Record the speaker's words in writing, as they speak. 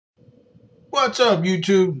What's up,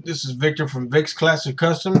 YouTube? This is Victor from Vic's Classic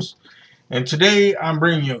Customs, and today I'm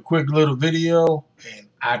bringing you a quick little video. And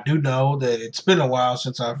I do know that it's been a while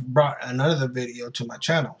since I've brought another video to my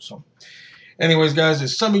channel. So, anyways, guys,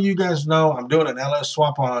 as some of you guys know, I'm doing an LS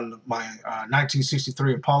swap on my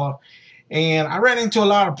 1963 Impala, and I ran into a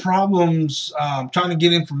lot of problems trying to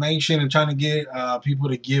get information and trying to get people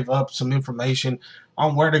to give up some information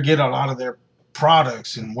on where to get a lot of their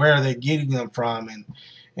products and where they're getting them from.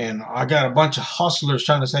 And I got a bunch of hustlers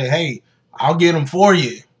trying to say, hey, I'll get them for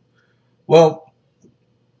you. Well,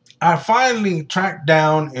 I finally tracked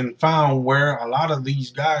down and found where a lot of these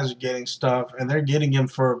guys are getting stuff, and they're getting them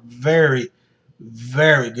for a very,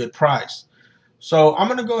 very good price. So I'm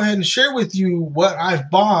going to go ahead and share with you what I've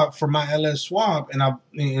bought for my LS swap, and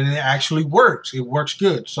it actually works. It works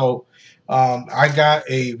good. So I got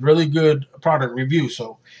a really good product review.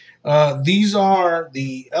 So these are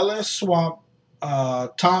the LS swap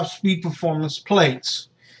top speed performance plates.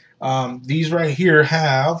 These right here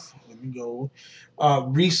have, let me go,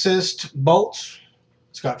 recessed bolts.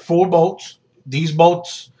 It's got 4 bolts. These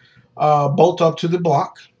bolts bolt up to the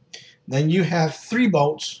block. Then you have 3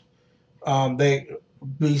 bolts. They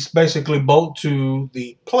basically bolt to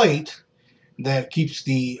the plate that keeps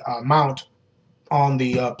the mount on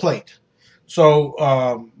the plate.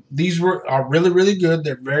 So these are really, really good.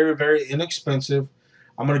 They're very, very inexpensive.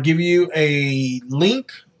 I'm going to give you a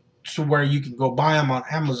link to where you can go buy them on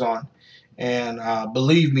Amazon. And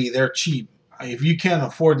believe me, they're cheap. If you can't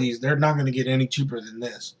afford these, they're not going to get any cheaper than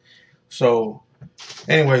this. So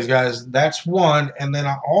anyways, guys, that's one. And then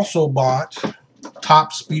I also bought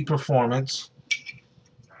Top Speed Performance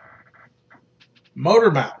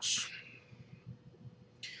motor mounts.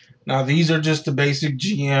 Now, these are just the basic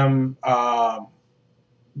GM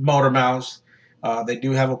motor mounts. They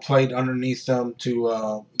do have a plate underneath them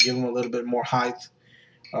to give them a little bit more height,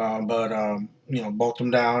 but you know, bolt them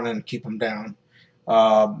down and keep them down.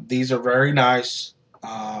 These are very nice.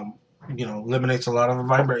 You know, eliminates a lot of the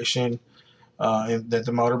vibration that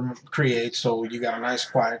the motor creates. So you got a nice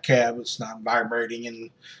quiet cab. It's not vibrating and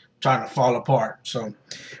trying to fall apart. So,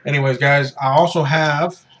 anyways, guys, I also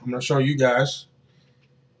have. I'm going to show you guys.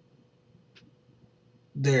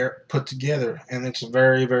 They're put together, and it's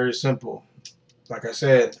very, very simple. Like I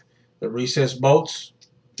said, the recessed bolts,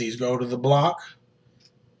 these go to the block.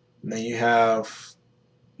 And then you have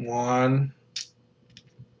 1,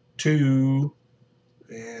 2,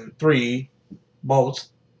 and 3 bolts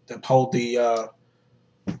that hold the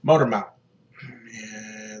motor mount.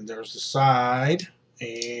 And there's the side,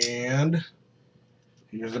 and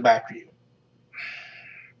here's the back view.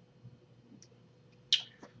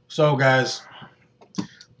 So, guys,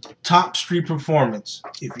 Top Street Performance.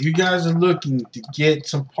 If you guys are looking to get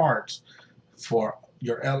some parts for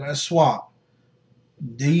your LS swap,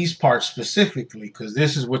 these parts specifically, because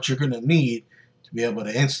this is what you're going to need to be able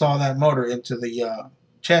to install that motor into the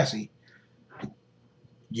chassis,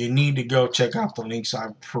 you need to go check out the links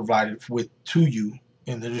I've provided to you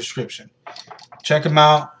in the description. Check them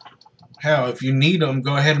out. Hell, if you need them,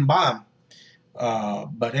 go ahead and buy them.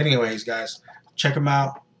 But anyways, guys, check them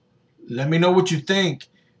out. Let me know what you think,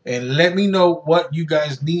 and let me know what you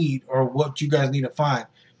guys need or what you guys need to find.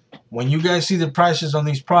 When you guys see the prices on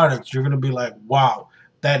these products, you're going to be like, wow,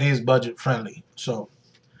 that is budget friendly. So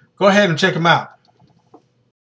go ahead and check them out.